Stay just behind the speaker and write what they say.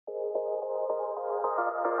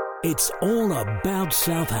It's all about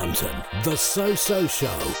Southampton. The So-So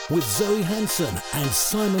Show with Zoe Hanson and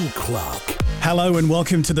Simon Clark. Hello and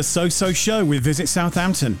welcome to the So-So Show with Visit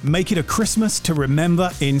Southampton. Make it a Christmas to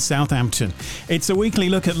remember in Southampton. It's a weekly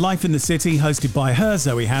look at life in the city hosted by her,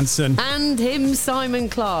 Zoe Hanson. And him, Simon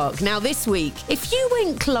Clark. Now this week, if you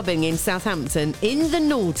went clubbing in Southampton in the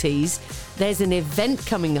noughties, there's an event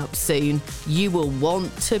coming up soon you will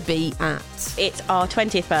want to be at. It's our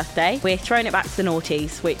 20th birthday. We're throwing it back to the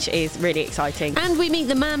noughties, which is really exciting. And we meet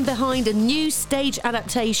the man behind a new stage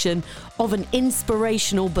adaptation of an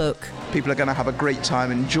inspirational book. People are going to have a great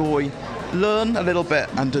time, enjoy, learn a little bit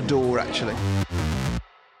and adore, actually.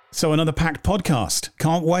 So another packed podcast.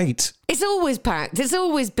 Can't wait. It's always packed. It's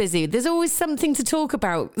always busy. There's always something to talk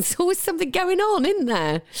about. There's always something going on, isn't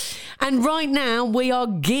there? And right now we are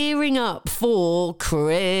gearing up for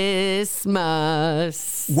Christmas.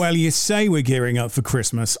 Well, you say we're gearing up for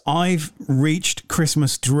Christmas. I've reached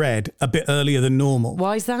Christmas dread a bit earlier than normal.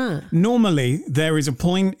 Why is that? Normally, there is a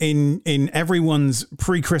point in everyone's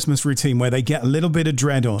pre-Christmas routine where they get a little bit of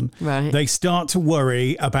dread on. Right. They start to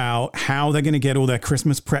worry about how they're going to get all their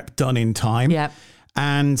Christmas prep done in time. Yep.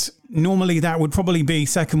 And normally that would probably be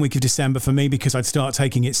second week of December for me because I'd start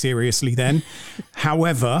taking it seriously then.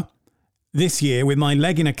 However, this year with my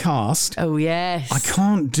leg in a cast, Oh, yes. I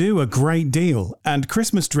can't do a great deal. And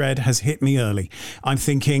Christmas dread has hit me early. I'm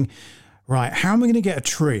thinking, right, how am I going to get a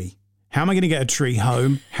tree? How am I going to get a tree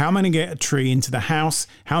home? How am I going to get a tree into the house?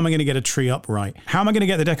 How am I going to get a tree upright? How am I going to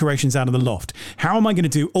get the decorations out of the loft? How am I going to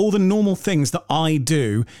do all the normal things that I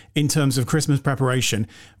do in terms of Christmas preparation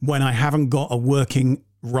when I haven't got a working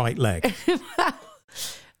right leg?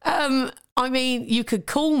 I mean, you could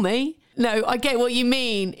call me. No, I get what you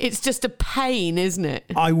mean. It's just a pain, isn't it?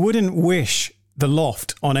 I wouldn't wish the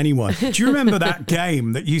loft on anyone. Do you remember that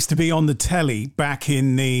game that used to be on the telly back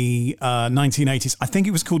in the 1980s? I think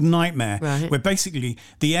it was called Nightmare, Right. where basically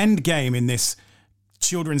the end game in this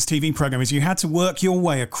children's TV program is you had to work your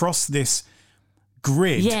way across this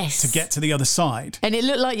grid Yes. to get to the other side. And it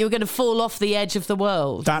looked like you were going to fall off the edge of the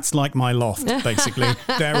world. That's like my loft, basically.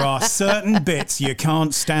 There are certain bits you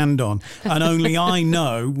can't stand on, and only I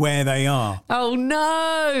know where they are. Oh,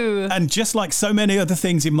 no. And just like so many other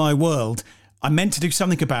things in my world, I meant to do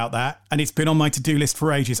something about that, and it's been on my to-do list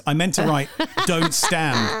for ages. I meant to write, don't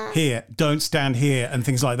stand here, and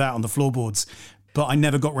things like that on the floorboards, but I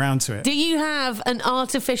never got round to it. Do you have an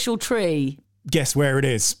artificial tree Guess where it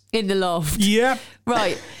is? in the loft? Yep.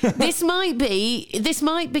 Right. This might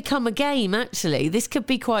become a game, actually. This could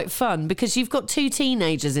be quite fun because you've got two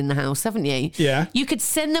teenagers in the house, haven't you? Yeah. You could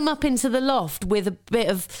send them up into the loft with a bit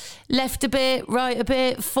of left a bit, right a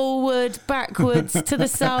bit, forward, backwards, to the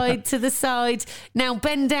side. Now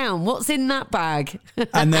bend down. What's in that bag?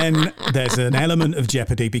 And then there's an element of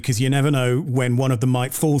jeopardy because you never know when one of them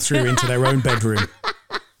might fall through into their own bedroom.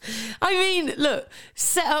 I mean, look,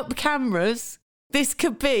 set up cameras. This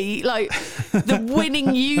could be like the winning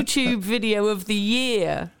YouTube video of the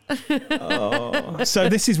year. So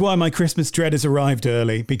this is why my Christmas dread has arrived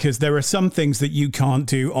early, because there are some things that you can't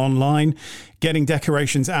do online. Getting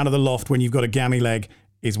decorations out of the loft when you've got a gammy leg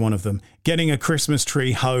is one of them. Getting a Christmas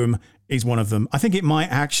tree home is one of them. I think it might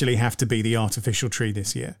actually have to be the artificial tree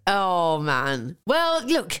this year. Oh, man. Well,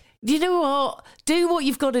 look, you know what? Do what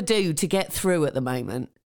you've got to do to get through at the moment.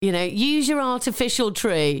 You know, use your artificial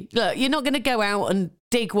tree. Look, you're not going to go out and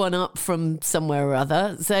dig one up from somewhere or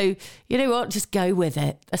other. So, you know what? Just go with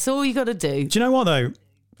it. That's all you got to do. Do you know what, though?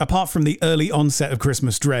 Apart from the early onset of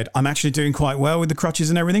Christmas dread, I'm actually doing quite well with the crutches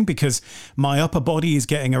and everything because my upper body is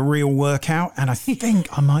getting a real workout, and I think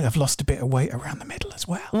I might have lost a bit of weight around the middle as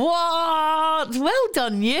well. What? Well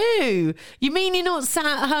done, you. You mean you're not sat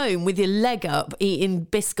at home with your leg up eating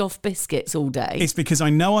Biscoff biscuits all day? It's because I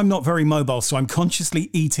know I'm not very mobile, so I'm consciously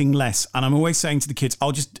eating less. And I'm always saying to the kids,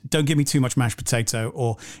 don't give me too much mashed potato,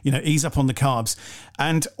 or, ease up on the carbs.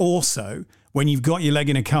 And also, when you've got your leg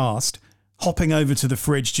in a cast, hopping over to the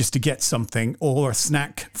fridge just to get something or a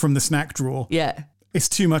snack from the snack drawer. Yeah. It's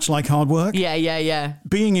too much like hard work. Yeah.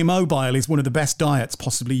 Being immobile is one of the best diets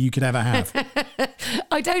possibly you could ever have.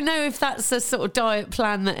 I don't know if that's a sort of diet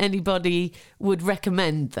plan that anybody would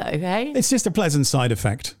recommend, though, hey? It's just a pleasant side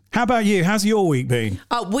effect. How about you? How's your week been?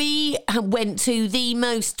 We went to the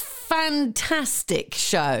most fantastic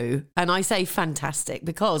show, and I say fantastic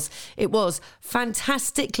because it was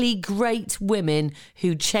fantastically great women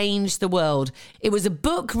who changed the world. It was a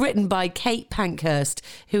book written by Kate Pankhurst,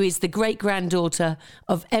 who is the great-granddaughter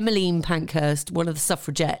of Emmeline Pankhurst, one of the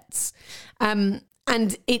suffragettes.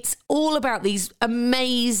 And it's all about these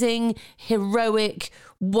amazing, heroic,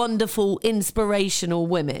 wonderful, inspirational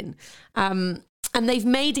women. And they've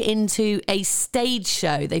made it into a stage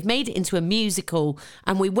show. They've made it into a musical.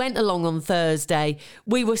 And we went along on Thursday.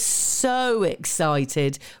 We were so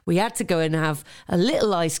excited. We had to go and have a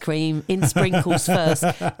little ice cream in sprinkles first,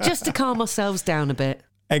 just to calm ourselves down a bit.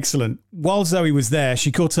 Excellent. While Zoe was there, she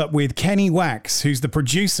caught up with Kenny Wax, who's the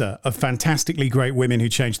producer of Fantastically Great Women Who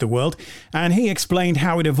Changed the World, and he explained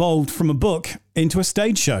how it evolved from a book into a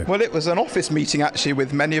stage show. Well, it was an office meeting actually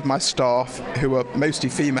with many of my staff who were mostly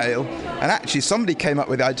female, and actually somebody came up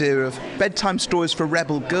with the idea of Bedtime Stories for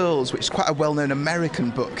Rebel Girls, which is quite a well-known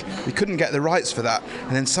American book. We couldn't get the rights for that,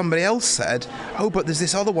 and then somebody else said, oh, but there's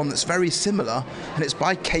this other one that's very similar, and it's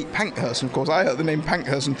by Kate Pankhurst. And of course I heard the name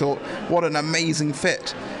Pankhurst and thought, what an amazing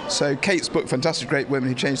fit. So Kate's book, Fantastic Great Women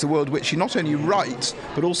Who Changed the World, which she not only writes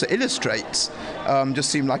but also illustrates, just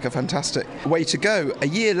seemed like a fantastic way to go. A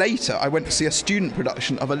year later, I went to see a student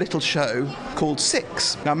production of a little show called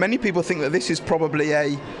Six. Now, many people think that this is probably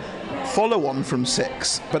a follow-on from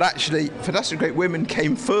Six, but actually Fantastic Great Women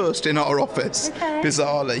came first in our office,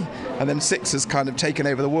 bizarrely, and then Six has kind of taken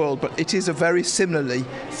over the world. But it is a very similarly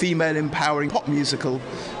female empowering pop musical,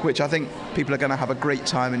 which I think people are going to have a great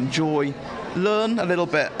time, enjoy, learn a little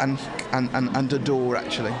bit and adore,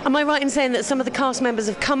 actually. Am I right in saying that some of the cast members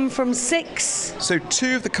have come from Six? So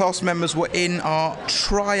 2 of the cast members were in our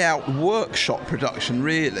tryout workshop production,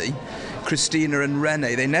 really. Christina and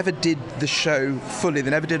Renee, they never did the show fully,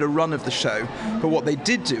 they never did a run of the show, but what they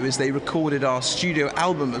did do is they recorded our studio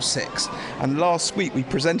album of Six, and last week we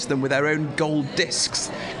presented them with their own gold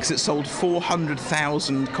discs, because it sold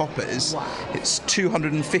 400,000 copies. Wow. It's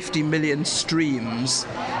 250 million streams,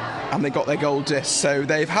 and they got their gold disc. So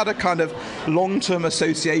they've had a kind of long-term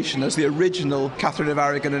association as the original Catherine of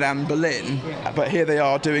Aragon and Anne Boleyn, but here they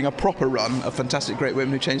are doing a proper run of Fantastic Great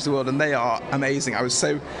Women Who Changed the World, and they are amazing. I was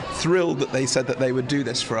so thrilled that they said that they would do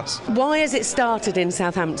this for us. Why has it started in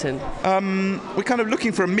Southampton? We're kind of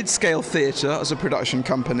looking for a mid-scale theatre as a production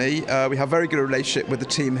company. We have a very good relationship with the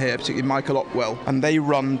team here, particularly Michael Ockwell, and they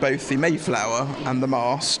run both the Mayflower and the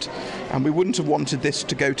Mast. And we wouldn't have wanted this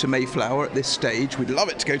to go to Mayflower at this stage. We'd love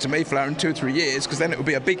it to go to Mayflower in 2 or 3 years, because then it would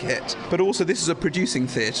be a big hit. But also this is a producing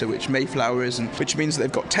theatre, which Mayflower isn't, which means that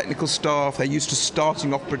they've got technical staff, they're used to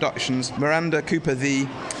starting off productions. Miranda Cooper, the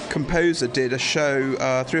composer, did a show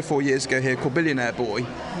 3 or 4 years ago here called Billionaire Boy,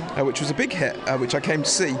 which was a big hit, which I came to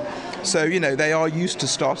see. So, you know, they are used to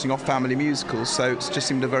starting off family musicals, so it's just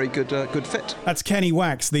seemed a very good fit. That's Kenny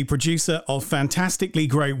Wax, the producer of Fantastically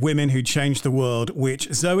Great Women Who Changed the World,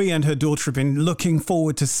 which Zoe and her daughter have been looking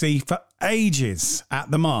forward to see for ages at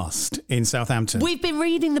the Mast in Southampton. We've been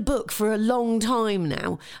reading the book for a long time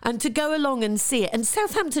now, and to go along and see it, and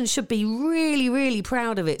Southampton should be really, really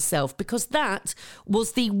proud of itself, because that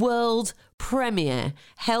was the world premiere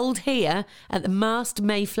held here at the Mast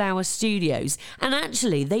Mayflower Studios, and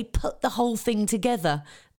actually they put the whole thing together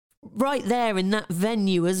right there in that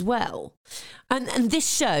venue as well. And this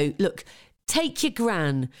show, look, take your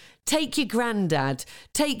gran, take your granddad,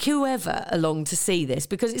 take whoever along to see this,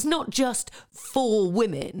 because it's not just for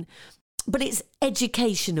women, but it's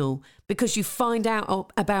educational, because you find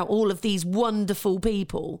out about all of these wonderful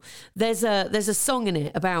people. There's a song in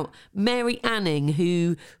it about Mary Anning,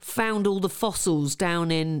 who found all the fossils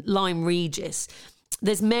down in Lyme Regis.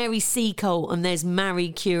 There's Mary Seacole and there's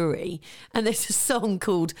Marie Curie, and there's a song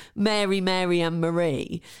called Mary, Mary and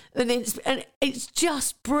Marie, and it's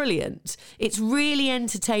just brilliant. It's really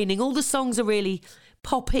entertaining. All the songs are really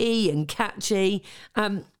poppy and catchy,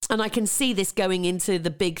 and I can see this going into the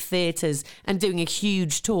big theatres and doing a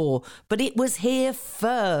huge tour, but it was here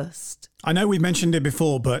first. I know we've mentioned it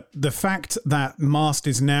before, but the fact that Mast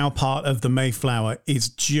is now part of the Mayflower is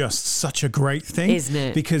just such a great thing. Isn't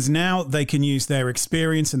it? Because now they can use their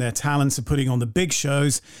experience and their talents of putting on the big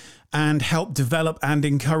shows and help develop and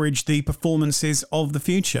encourage the performances of the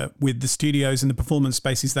future with the studios and the performance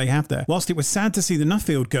spaces they have there. Whilst it was sad to see the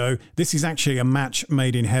Nuffield go, this is actually a match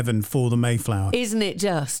made in heaven for the Mayflower. Isn't it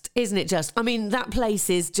just? Isn't it just? I mean, that place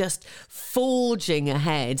is just forging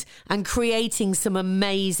ahead and creating some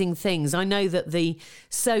amazing things. I know that the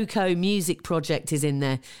SoCo Music Project is in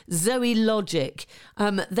there. Zoe Logic,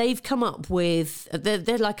 they've come up with,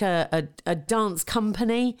 they're like a dance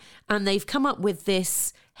company, and they've come up with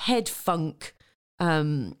this head funk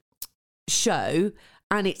show,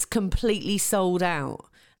 and it's completely sold out.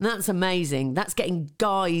 And that's amazing. That's getting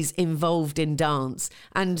guys involved in dance,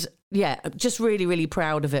 and yeah, just really, really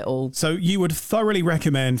proud of it all. So you would thoroughly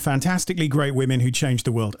recommend Fantastically Great Women Who Changed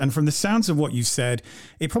the World. And from the sounds of what you said,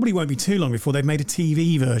 it probably won't be too long before they've made a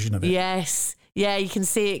TV version of it. Yes. Yeah, you can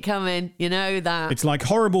see it coming. You know that. It's like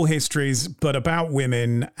Horrible Histories, but about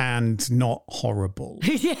women and not horrible.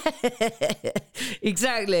 Yeah,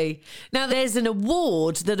 exactly. Now, there's an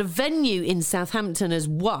award that a venue in Southampton has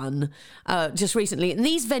won just recently, and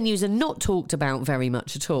these venues are not talked about very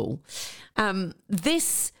much at all.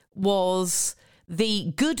 This was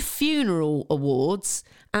the Good Funeral Awards,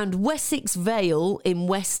 and Wessex Vale in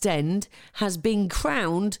West End has been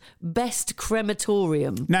crowned Best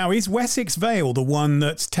Crematorium. Now, is Wessex Vale the one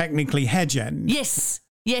that's technically Hedge End? Yes,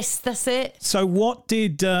 that's it. So what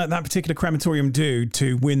did that particular crematorium do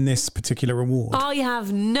to win this particular award? I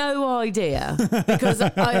have no idea, because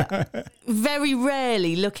I very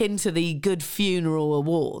rarely look into the Good Funeral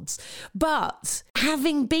Awards. But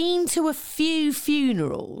having been to a few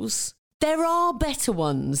funerals, there are better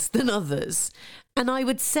ones than others. And I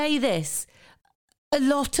would say this, a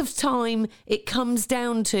lot of time it comes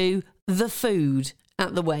down to the food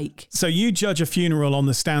at the wake. So you judge a funeral on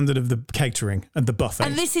the standard of the catering and the buffet.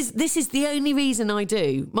 And this is the only reason I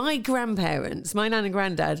do. My grandparents, my nan and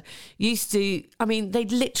granddad, used to,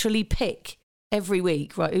 they'd literally pick every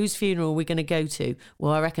week, right, whose funeral are we going to go to?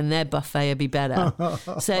 Well, I reckon their buffet would be better.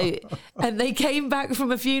 And they came back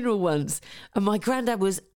from a funeral once, and my granddad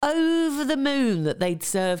was over the moon that they'd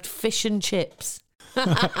served fish and chips.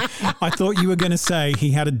 I thought you were going to say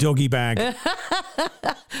he had a doggy bag.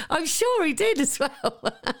 I'm sure he did as well.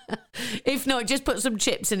 If not, just put some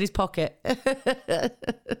chips in his pocket.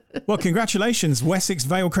 Well, congratulations, Wessex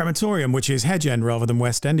Vale Crematorium, which is Hedge End rather than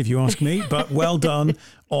West End, if you ask me. But well done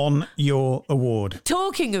on your award.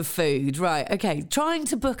 Talking of food, right, okay, trying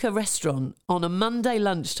to book a restaurant on a Monday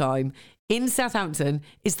lunchtime in Southampton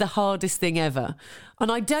is the hardest thing ever. And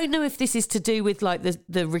I don't know if this is to do with like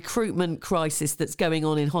the recruitment crisis that's going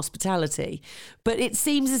on in hospitality, but it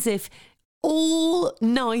seems as if all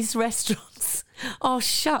nice restaurants are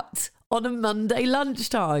shut on a Monday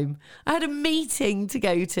lunchtime. I had a meeting to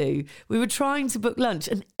go to. We were trying to book lunch,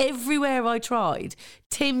 and everywhere I tried,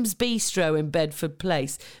 Tim's Bistro in Bedford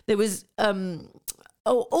Place, there was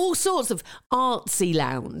all sorts of artsy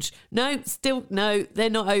lounge. No, they're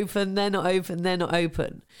not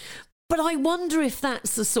open. But I wonder if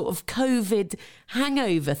that's a sort of COVID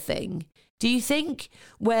hangover thing. Do you think?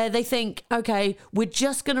 Where they think, okay, we're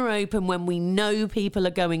just going to open when we know people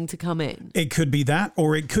are going to come in. It could be that,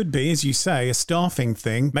 or it could be, as you say, a staffing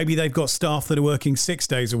thing. Maybe they've got staff that are working 6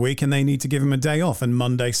 days a week and they need to give them a day off, and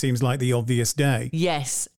Monday seems like the obvious day.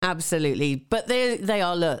 Yes, absolutely. But they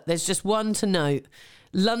are, look, there's just one to note.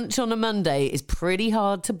 Lunch on a Monday is pretty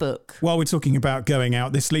hard to book. While we're talking about going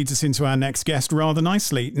out, this leads us into our next guest rather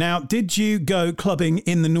nicely. Now, did you go clubbing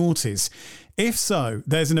in the noughties? If so,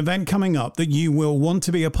 there's an event coming up that you will want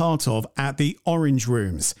to be a part of at the Orange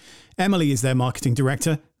Rooms. Emily is their marketing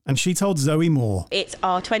director, and she told Zoe more. It's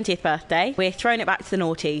our 20th birthday. We're throwing it back to the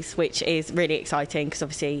noughties, which is really exciting because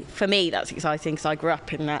obviously for me that's exciting because I grew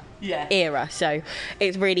up in that era. So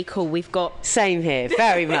it's really cool. We've got... Same here,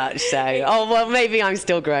 very much so. Oh, well, maybe I'm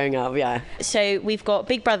still growing up, yeah. So we've got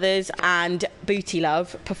Big Brothers and Booty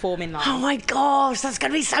Love performing live. Oh my gosh, that's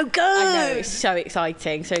going to be so good. I know, it's so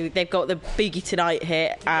exciting. So they've got the Boogie Tonight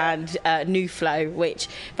hit and New Flow, which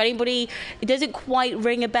if anybody, it doesn't quite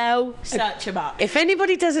ring a bell, search them up. If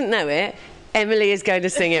anybody doesn't know it, Emily is going to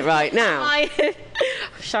sing it right now.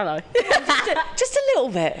 Shall I? Just a little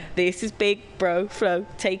bit. This is Big Bro Flow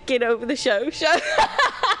taking over the show.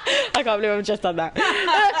 I can't believe I've just done that.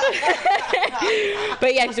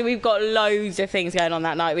 But yeah, so we've got loads of things going on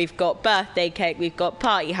that night. We've got birthday cake, we've got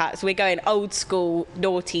party hats. We're going old school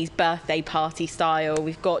noughties birthday party style.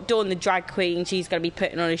 We've got Dawn the drag queen. She's going to be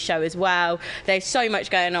putting on a show as well. There's so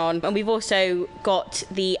much going on. And we've also got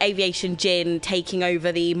the Aviation Gin taking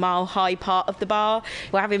over the Mile High part of the bar.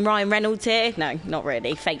 We're having Ryan Reynolds here. No, not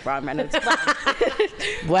really. Fake Ryan Reynolds.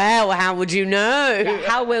 Well, how would you know? Yeah,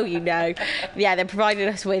 how will you know? Yeah, they're providing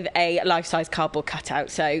us with a life-size cardboard cutout.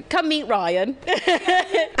 So come meet Ryan.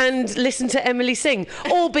 And listen to Emily sing.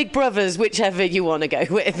 Or Big Brothers, whichever you want to go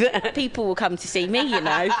with. People will come to see me, you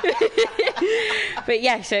know. But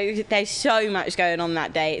yeah, so there's so much going on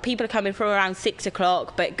that day. People are coming from around 6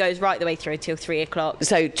 o'clock, but it goes right the way through till 3 o'clock.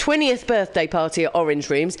 So 20th birthday party at Orange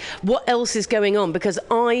Rooms. What else is going on? Because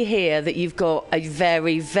I hear that you've got a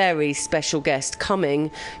very, very special guest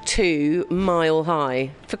coming to Mile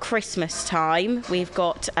High. For Christmas time, we've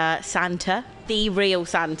got Santa The real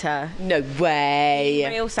Santa. No way.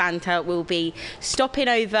 Real Santa will be stopping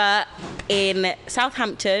over in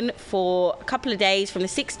Southampton for a couple of days from the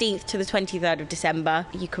 16th to the 23rd of December.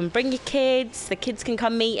 You can bring your kids, the kids can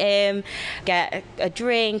come meet him, get a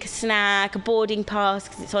drink, a snack, a boarding pass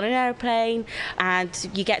because it's on an aeroplane, and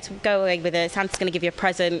you get to go away with it. Santa's going to give you a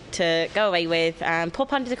present to go away with and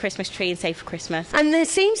pop under the Christmas tree and save for Christmas. And there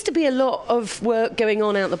seems to be a lot of work going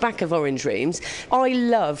on out the back of Orange Rooms. I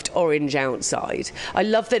loved Orange outside. I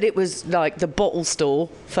love that it was like the bottle store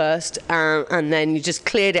first, and then you just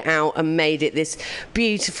cleared it out and made it this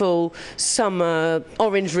beautiful summer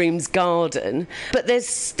Orange Rooms garden. But there's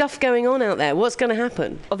stuff going on out there. What's going to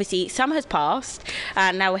happen? Obviously, summer has passed,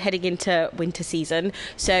 and now we're heading into winter season.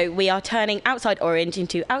 So we are turning Outside Orange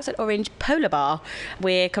into Outside Orange Polar Bar.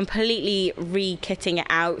 We're completely re-kitting it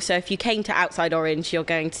out. So if you came to Outside Orange, you're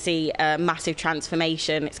going to see a massive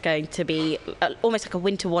transformation. It's going to be almost like a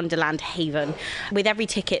winter wonderland haven. With every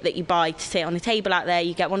ticket that you buy to sit on a table out there,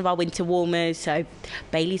 you get one of our winter warmers, so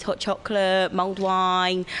Bailey's hot chocolate, mulled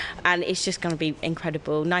wine, and it's just going to be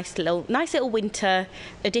incredible. Nice little winter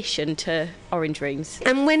addition to Orange Rooms.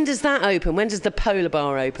 And when does that open? When does the Polar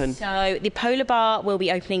Bar open? So the Polar Bar will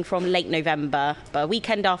be opening from late November, but a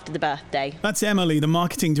weekend after the birthday. That's Emily, the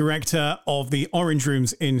marketing director of the Orange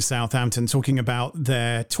Rooms in Southampton, talking about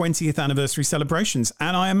their 20th anniversary celebrations.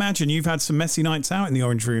 And I imagine you've had some messy nights out in the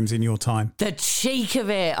Orange Rooms in your time. The cheek of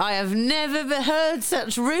it. I have never heard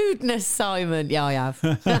such rudeness, Simon. Yeah, I have.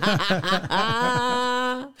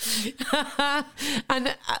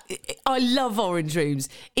 And I love Orange Rooms.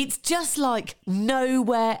 It's just like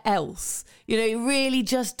nowhere else. You know, it really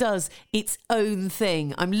just does its own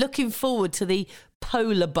thing. I'm looking forward to the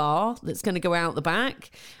Polar Bar that's going to go out the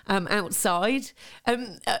back, outside.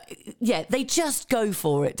 Yeah, they just go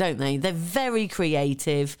for it, don't they? They're very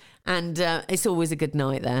creative, and it's always a good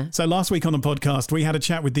night there. So last week on the podcast, we had a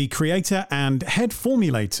chat with the creator and head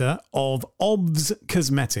formulator of OBS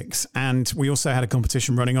Cosmetics, and we also had a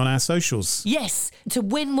competition running on our socials. Yes, to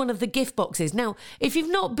win one of the gift boxes. Now, if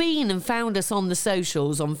you've not been and found us on the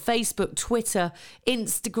socials, on Facebook, Twitter,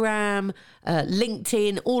 Instagram,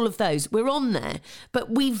 LinkedIn, all of those, we're on there.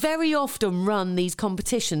 But we very often run these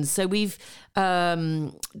competitions. So we've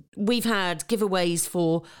had giveaways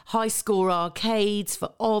for High Score Arcades,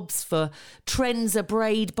 for OBS, for Trenza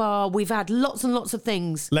Braid Bar. We've had lots and lots of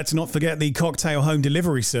things. Let's not forget the cocktail home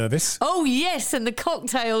delivery service. Oh, yes, and the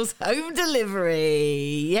cocktails home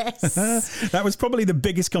delivery. Yes. That was probably the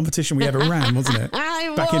biggest competition we ever ran, wasn't it?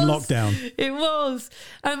 Back in lockdown. It was.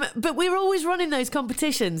 But we were always running those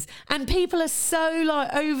competitions, and people are so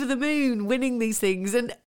like over the moon winning these things,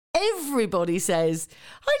 and everybody says,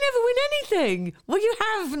 I never win anything. Well, you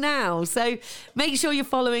have now. So make sure you're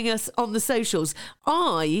following us on the socials.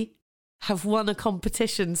 I have won a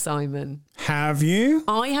competition, Simon. Have you?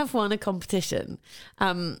 I have won a competition.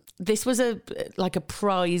 This was a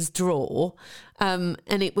prize draw, and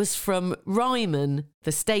it was from Ryman,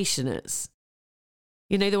 the stationers.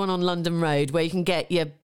 You know, the one on London Road where you can get your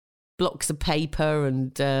blocks of paper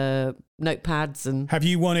and notepads. And have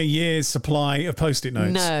you won a year's supply of Post-it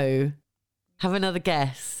notes? No. Have another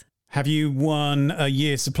guess. Have you won a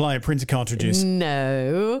year's supply of printer cartridges?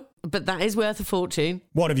 No, but that is worth a fortune.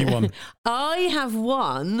 What have you won? I have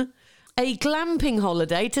won a glamping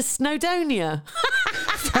holiday to Snowdonia.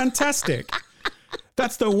 Fantastic.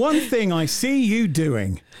 That's the one thing I see you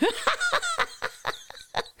doing.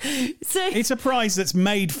 So, it's a prize that's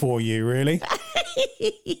made for you, really.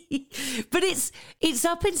 But it's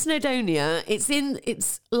up in Snowdonia. It's in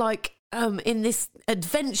this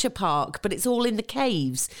adventure park, but it's all in the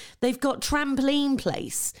caves. They've got trampoline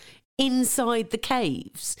place inside the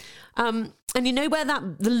caves. And you know where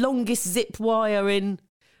the longest zip wire in,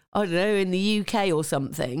 I don't know, in the UK or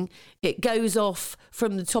something, it goes off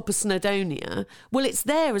from the top of Snowdonia. Well, it's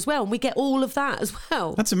there as well, and we get all of that as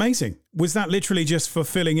well. That's amazing. Was that literally just for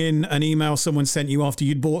filling in an email someone sent you after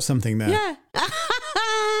you'd bought something there? Yeah.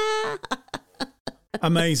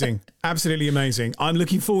 Amazing. Absolutely amazing. I'm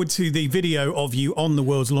looking forward to the video of you on the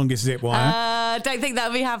world's longest zip wire. I don't think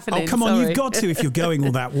that'll be happening. Oh, come on, you've got to if you're going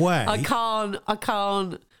all that way. I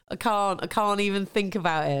can't even think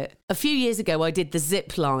about it. A few years ago, I did the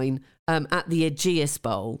zip line at the Aegeus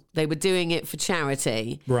Bowl. They were doing it for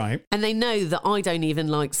charity. Right. And they know that I don't even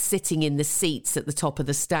like sitting in the seats at the top of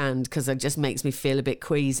the stand because it just makes me feel a bit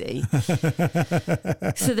queasy.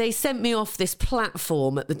 So they sent me off this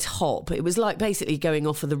platform at the top. It was like basically going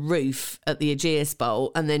off of the roof at the Aegeus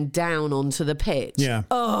Bowl and then down onto the pitch. Yeah.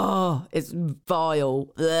 Oh, it's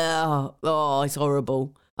vile. Ugh. Oh, it's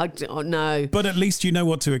horrible. No. But at least you know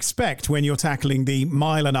what to expect when you're tackling the 1.5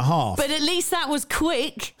 miles. But at least that was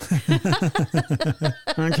quick.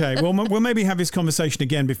 Okay, well, we'll maybe have this conversation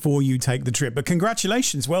again before you take the trip. But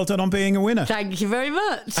congratulations. Well done on being a winner. Thank you very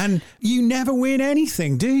much. And you never win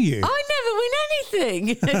anything, do you? I never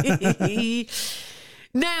win anything.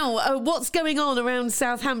 Now, what's going on around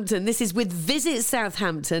Southampton? This is with Visit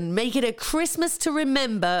Southampton. Make it a Christmas to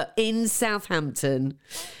remember in Southampton.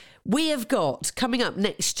 We have got, coming up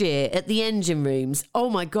next year at the Engine Rooms, oh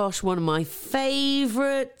my gosh, one of my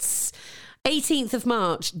favourites. 18th of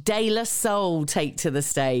March, De La Soul take to the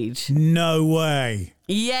stage. No way.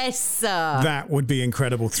 Yes, sir. That would be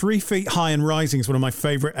incredible. 3 Feet High and Rising is one of my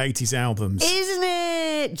favourite 80s albums. Isn't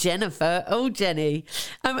it? Jennifer. Oh, Jenny.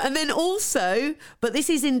 And then also, but this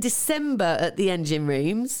is in December at the Engine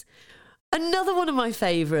Rooms, another one of my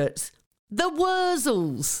favourites. The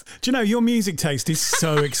Wurzels. Do you know, your music taste is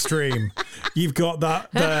so extreme. You've got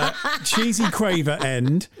the cheesy Quaver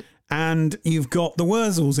end, and you've got the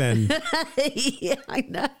Wurzels end. Yeah, I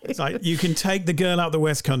know. It's like you can take the girl out the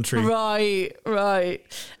West Country. Right.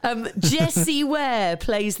 Jessie Ware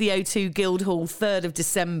plays the O2 Guildhall 3rd of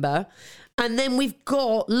December. And then we've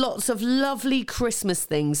got lots of lovely Christmas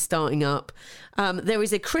things starting up. There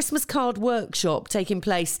is a Christmas card workshop taking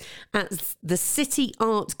place at the City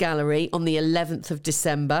Art Gallery on the 11th of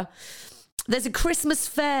December. There's a Christmas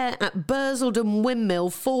fair at Bursledon Windmill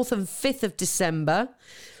 4th and 5th of December.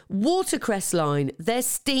 Watercress Line, their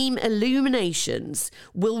steam illuminations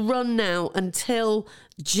will run now until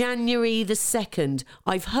January the 2nd.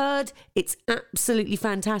 I've heard it's absolutely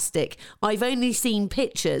fantastic. I've only seen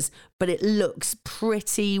pictures, but it looks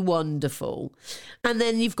pretty wonderful. And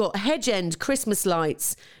then you've got Hedge End Christmas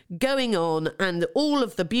lights going on and all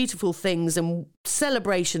of the beautiful things and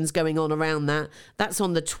celebrations going on around that. That's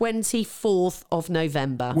on the 24th of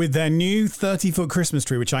November. With their new 30-foot Christmas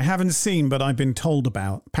tree, which I haven't seen, but I've been told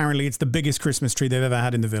about. Apparently, it's the biggest Christmas tree they've ever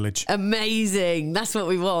had in the village. Amazing. That's what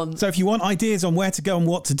we want. So if you want ideas on where to go and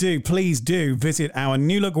what to do, please do visit our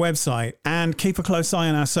New Look website and keep a close eye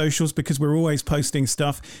on our socials because we're always posting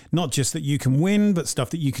stuff, not just that you can win, but stuff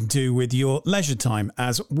that you can do with your leisure time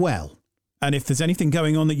as well. And if there's anything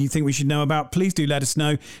going on that you think we should know about, please do let us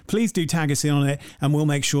know. Please do tag us in on it, and we'll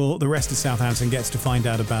make sure the rest of Southampton gets to find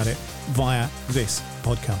out about it via this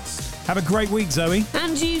podcast. Have a great week, Zoe.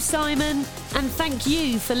 And you, Simon. And thank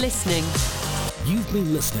you for listening. You've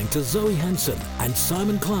been listening to Zoe Hanson and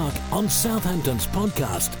Simon Clark on Southampton's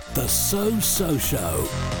podcast, The So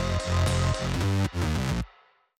Show.